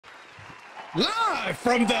Live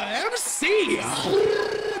from the MC.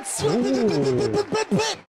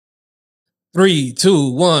 Three,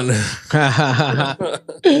 two, one.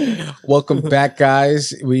 Welcome back,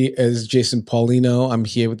 guys. We as Jason Paulino. I'm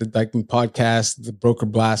here with the Dykeman Podcast, the Broker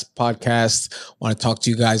Blast Podcast. Want to talk to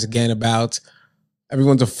you guys again about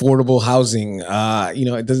everyone's affordable housing.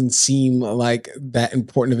 It doesn't seem like that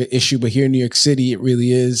important of an issue, but here in New York City, it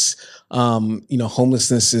really is.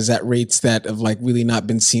 Homelessness is at rates that have like really not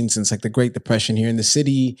been seen since like the Great Depression here in the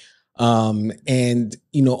city. A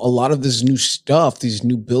lot of this new stuff, these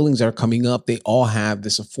new buildings that are coming up, they all have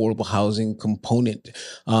this affordable housing component.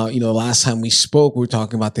 Last time we spoke, we were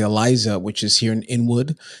talking about the Eliza, which is here in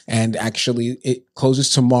Inwood, and actually it closes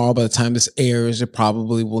tomorrow. By the time this airs, it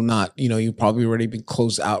probably will not, you've probably already been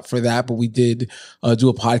closed out for that, but we did do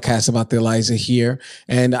a podcast about the Eliza here.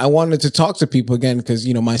 And I wanted to talk to people again, because,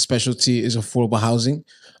 my specialty is affordable housing.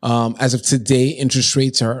 As of today, interest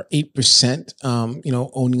rates are 8%.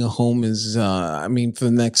 Owning a home is, for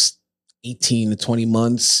the next 18 to 20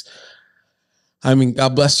 months.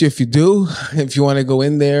 God bless you if you do, if you want to go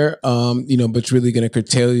in there, but it's really going to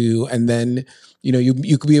curtail you. And then,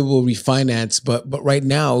 you could be able to refinance. But right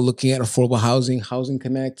now, looking at affordable housing, Housing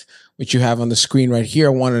Connect, which you have on the screen right here, I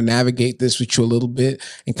want to navigate this with you a little bit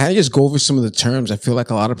and kind of just go over some of the terms. I feel like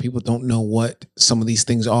a lot of people don't know what some of these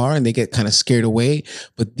things are and they get kind of scared away.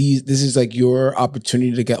 But this is like your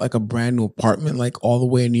opportunity to get like a brand new apartment, like all the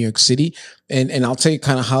way in New York City. And I'll tell you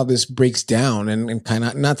kind of how this breaks down and kind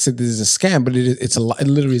of not say this is a scam, but it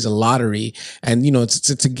literally is a lottery, and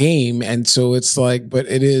it's a game, and so it's like, but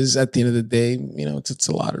it is at the end of the day, it's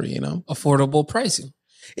a lottery, Affordable pricing.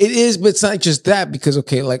 It is, but it's not just that, because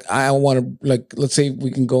okay, like I want to, like, let's say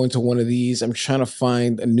we can go into one of these. I'm trying to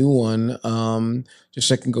find a new one, just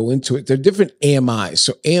so I can go into it. They're different AMIs.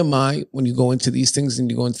 So AMI, when you go into these things and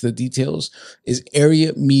you go into the details, is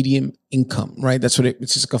area median income, right? That's what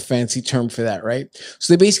it's just like a fancy term for that, right?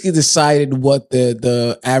 So they basically decided what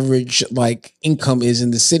the average like income is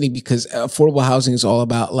in the city, because affordable housing is all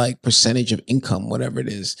about like percentage of income, whatever it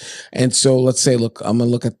is. And so let's say, look, I'm gonna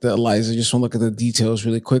look at the Eliza. I just want to look at the details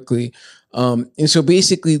really quickly. And so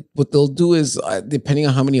basically what they'll do is, depending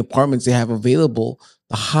on how many apartments they have available,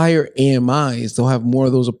 the higher AMIs, they'll have more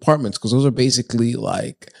of those apartments, because those are basically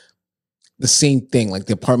like the same thing. Like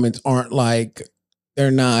the apartments aren't like,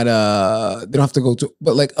 they're not, they don't have to go to,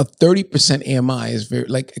 but like a 30% AMI is very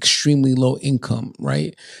like extremely low income,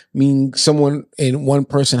 right? Meaning someone in one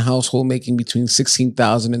person household making between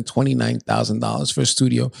 $16,000 and $29,000 for a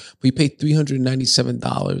studio, but you pay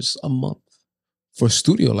 $397 a month for a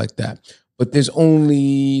studio like that. But there's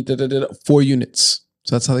only 4 units.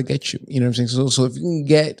 So that's how they get you. You know what I'm saying? So if you can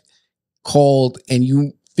get called and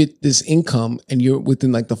you fit this income and you're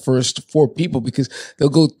within like the first 4 people, because they'll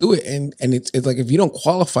go through it and it's like, if you don't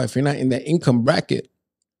qualify, if you're not in that income bracket,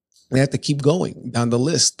 they have to keep going down the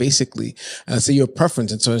list, basically. And say your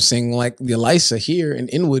preference. And so I'm saying like the Eliza here in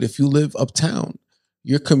Inwood, if you live uptown,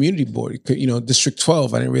 your community board, District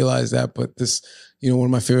 12. I didn't realize that, but this, one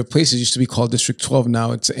of my favorite places used to be called District 12.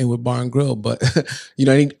 Now it's Inwood Bar and Grill, but I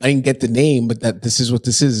didn't get the name, but that this is what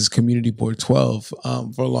this is Community Board 12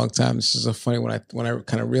 for a long time. This is a funny when I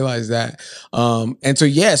kind of realized that. And so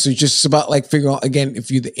yeah, so it's just about like figuring out again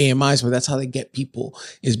if you're the AMIs, but that's how they get people,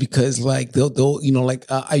 is because like they'll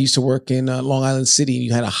I used to work in Long Island City, and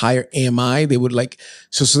you had a higher AMI. They would like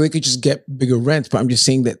so they could just get bigger rents. But I'm just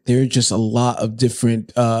saying that there are just a lot of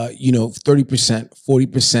different 30%,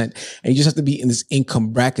 40%, and you just have to be in this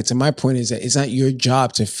income brackets. And my point is that it's not your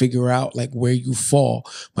job to figure out like where you fall.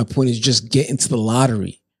 My point is just get into the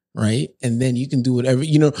lottery, right? And then you can do whatever,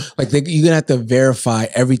 you're gonna have to verify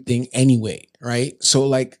everything anyway, right? So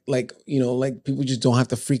like people just don't have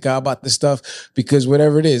to freak out about this stuff, because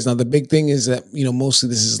whatever it is. Now the big thing is that, mostly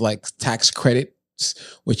this is like tax credit,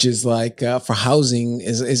 which is like for housing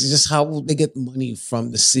is just how they get money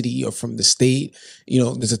from the city or from the state.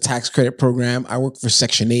 There's a tax credit program. I work for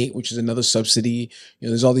Section 8, which is another subsidy.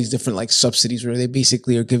 There's all these different like subsidies where they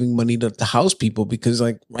basically are giving money to house people, because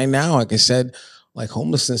like right now, like I said, like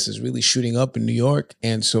homelessness is really shooting up in New York.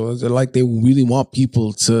 And so they're like, they really want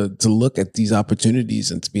people to look at these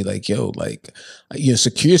opportunities and to be like, yo, like,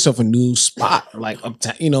 secure yourself a new spot, like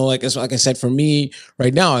uptown, like I said, for me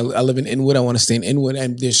right now, I live in Inwood. I want to stay in Inwood,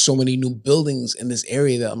 and there's so many new buildings in this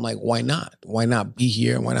area that I'm like, why not? Why not be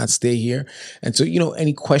here? Why not stay here? And so,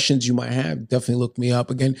 any questions you might have, definitely look me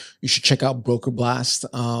up. Again, you should check out Broker Blast.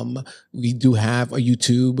 We do have a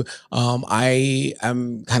YouTube. I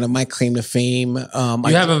am kind of my claim to fame.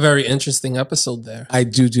 You have a very interesting episode there. I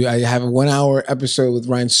do. I have a 1-hour episode with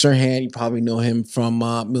Ryan Serhant. You probably know him from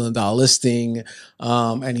 $1 Million Listing.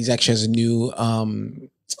 And he's actually has a new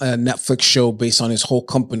a Netflix show based on his whole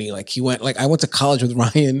company. Like he went, like I went to college with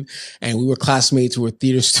Ryan and we were classmates, we were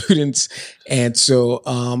theater students. And so,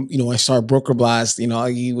 you know, I started Broker Blast, you know,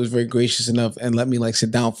 he was very gracious enough and let me like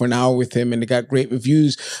sit down for an hour with him and it got great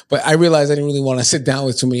reviews. But I realized I didn't really want to sit down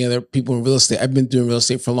with too many other people in real estate. I've been doing real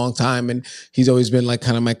estate for a long time and he's always been like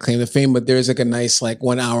kind of my claim to fame, but there's like a nice like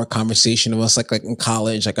 1 hour conversation of us like in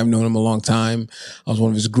college. Like I've known him a long time. I was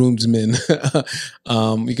one of his groomsmen.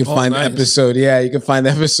 You can find the episode. Yeah, you can find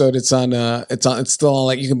the episode. It's still on,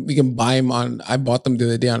 like you can buy them on, I bought them the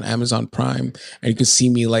other day on Amazon Prime and you can see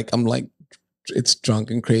me like, I'm like, it's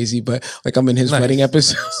drunk and crazy, but like I'm in his wedding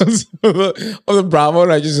episodes of the Bravo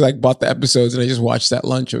and I just like bought the episodes and I just watched that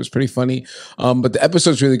lunch. It was pretty funny. But the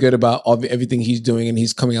episode's really good about everything he's doing and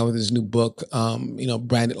he's coming out with his new book, you know,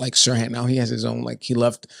 branded like Sirhan. Now he has his own, like he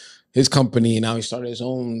left his company and now he started his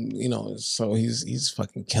own, you know, so he's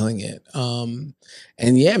fucking killing it. And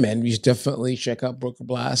yeah, man, you should definitely check out Broker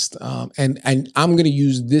Blast. And I'm going to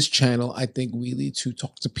use this channel, I think, really to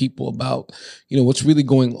talk to people about, you know, what's really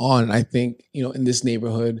going on. I think, you know, in this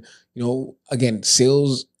neighborhood, you know, again,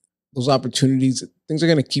 sales, those opportunities, things are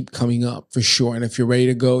going to keep coming up for sure. And if you're ready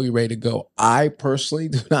to go, you're ready to go. I personally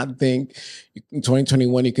do not think in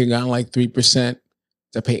 2021, you could get on like 3%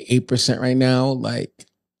 to pay 8% right now. Like,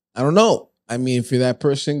 I don't know. I mean, if you're that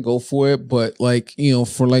person, go for it. But like, you know,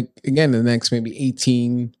 for like, again, the next maybe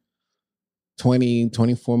 18, 20,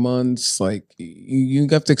 24 months, like you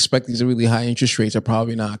have to expect these really high interest rates are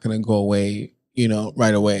probably not going to go away, you know,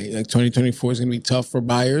 right away. Like 2024 is going to be tough for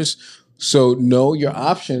buyers. So know your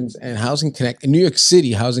options. And Housing Connect in New York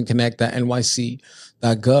City, Housing Connect.nyc.gov,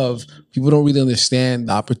 people don't really understand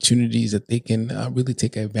the opportunities that they can really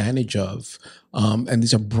take advantage of. And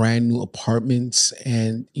these are brand new apartments.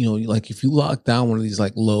 And, you know, like if you lock down one of these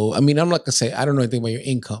like low, I mean, I'm not gonna say, I don't know anything about your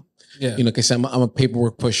income. Yeah. You know, like I said, I'm a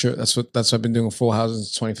paperwork pusher. That's what I've been doing with full houses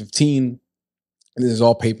since 2015. And this is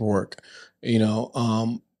all paperwork, you know,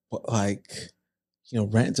 but like, you know,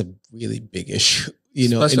 rent's a really big issue, you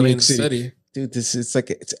know, especially in the city. Dude, this is like,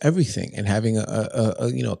 it's everything. And having a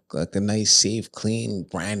you know, like a nice, safe, clean,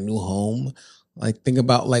 brand new home. Like think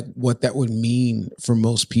about like what that would mean for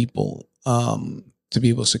most people, to be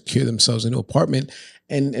able to secure themselves in an apartment.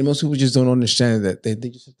 And most people just don't understand that they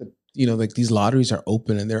just have to, you know, like these lotteries are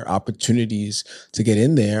open and there are opportunities to get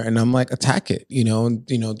in there. And I'm like, attack it, you know, and,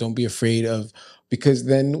 you know, don't be afraid of, because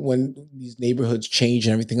then when these neighborhoods change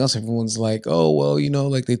and everything else, everyone's like, oh, well, you know,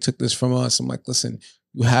 like they took this from us. I'm like, listen,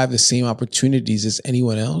 you have the same opportunities as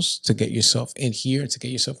anyone else to get yourself in here, to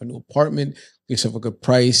get yourself a new apartment, yourself a good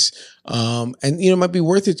price. And, you know, it might be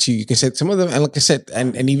worth it to you. Like I said, some of them, and like I said,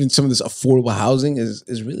 and even some of this affordable housing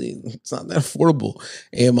is really, it's not that affordable.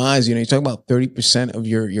 AMIs, you know, you're talking about 30% of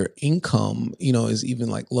your income, you know, is even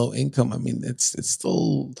like low income. I mean, it's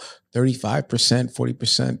still 35%,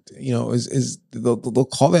 40%, you know, is they'll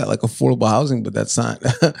call that like affordable housing, but that's not,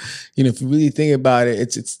 you know, if you really think about it,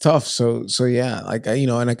 it's tough. So yeah, like, you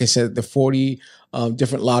know, and like I said, the 40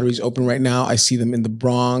 different lotteries open right now. I see them in the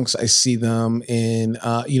Bronx. I see them in,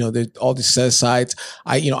 you know, all the set asides.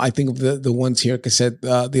 I think of the ones here, like I said,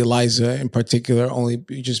 the Eliza in particular, only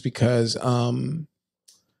just because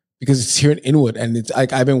it's here in Inwood, and it's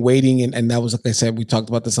like I've been waiting, and that was, like I said, we talked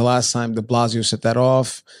about this the last time. De Blasio set that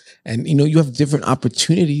off, and you know, you have different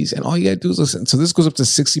opportunities, and all you gotta do is listen. So this goes up to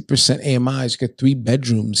 60% AMIs. You get 3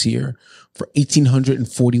 bedrooms here for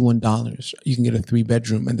 $1,841. You can get a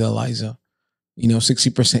 3-bedroom in the Eliza. You know,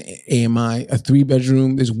 60% AMI, a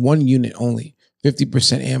 3-bedroom. There's 1 unit only.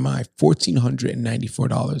 50% AMI,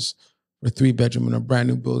 $1,494 for a 3-bedroom in a brand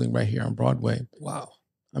new building right here on Broadway. Wow.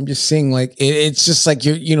 I'm just saying, like, it's just like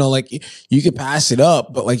you know, like you could pass it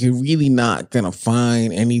up, but like you're really not gonna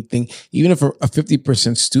find anything. Even if a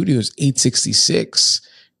 50% studio is $866,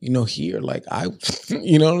 you know, here, like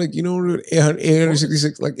you know, like, you know,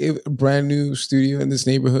 866, like a brand new studio in this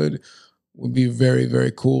neighborhood would be very,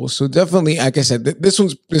 very cool. So definitely, like I said, this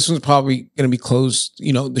one's probably going to be closed.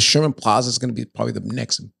 You know, the Sherman Plaza is going to be probably the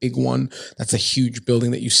next big one. That's a huge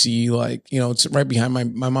building that you see, like, you know, it's right behind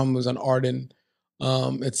my mom was on Arden.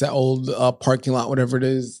 It's that old parking lot, whatever it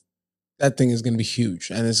is. That thing is going to be huge.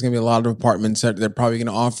 And there's going to be a lot of apartments that they're probably going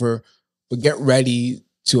to offer, but get ready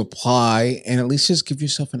to apply and at least just give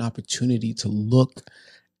yourself an opportunity to look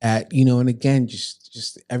at, you know, and again,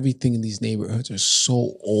 just everything in these neighborhoods are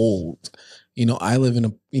so old. You know, I live in a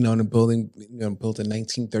building, you know, built in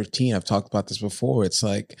 1913. I've talked about this before. It's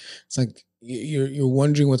like you're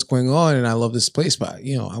wondering what's going on, and I love this place, but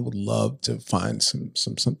you know, I would love to find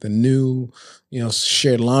something new. You know,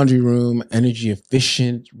 shared laundry room, energy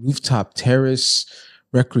efficient, rooftop terrace,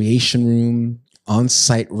 recreation room,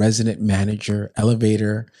 on-site resident manager,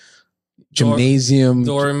 elevator. gymnasium,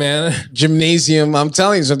 gymnasium. I'm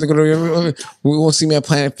telling you something. We won't see me at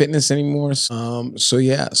Planet Fitness anymore. So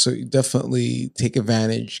yeah, so you definitely take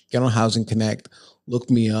advantage. Get on Housing Connect. Look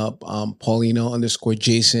me up,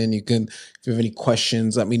 Paulino_Jason. You can, if you have any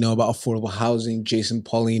questions, let me know about affordable housing. Jason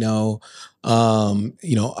Paulino.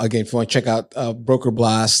 Again, if you want to check out Broker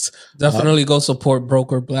Blast, definitely go support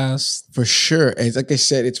Broker Blast for sure. And like I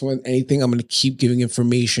said, it's anything. I'm going to keep giving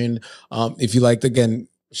information. If you liked, again,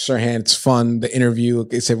 Sirhan, it's fun. The interview,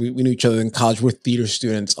 like I said, we knew each other in college. We're theater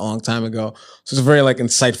students a long time ago, so it's very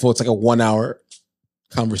insightful. It's like a 1 hour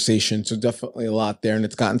conversation, so definitely a lot there, and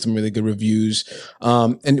it's gotten some really good reviews.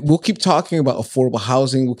 And we'll keep talking about affordable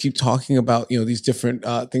housing. We'll keep talking about these different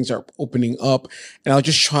things are opening up, and I'll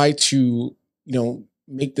just try to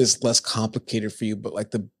make this less complicated for you.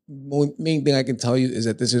 But the main thing I can tell you is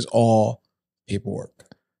that this is all paperwork.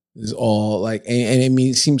 This is all and I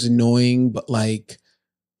mean, it seems annoying, but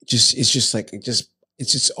it's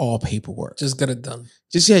just all paperwork. Just get it done.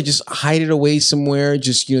 Just hide it away somewhere.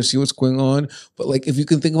 Just, see what's going on. But if you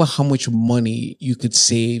can think about how much money you could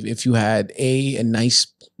save if you had a nice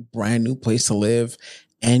brand new place to live,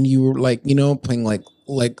 and you were paying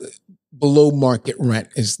below market rent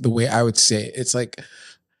is the way I would say it. It's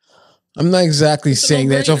I'm not exactly saying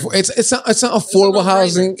that it's not affordable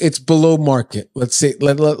housing. It's below market. Let's say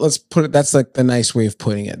let's put it. That's the nice way of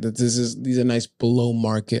putting it. That these are nice below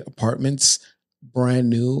market apartments, brand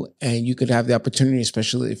new, and you could have the opportunity,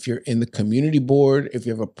 especially if you're in the community board, if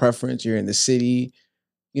you have a preference, you're in the city.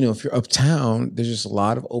 If you're uptown, there's just a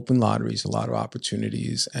lot of open lotteries, a lot of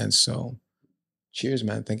opportunities, and so, cheers,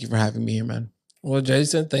 man. Thank you for having me here, man. Well,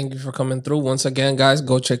 Jason, thank you for coming through. Once again, guys,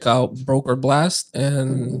 go check out Broker Blast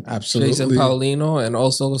and absolutely Jason Paulino, and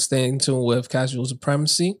also stay in tune with Casual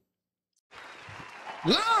Supremacy.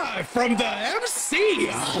 Live from the MC.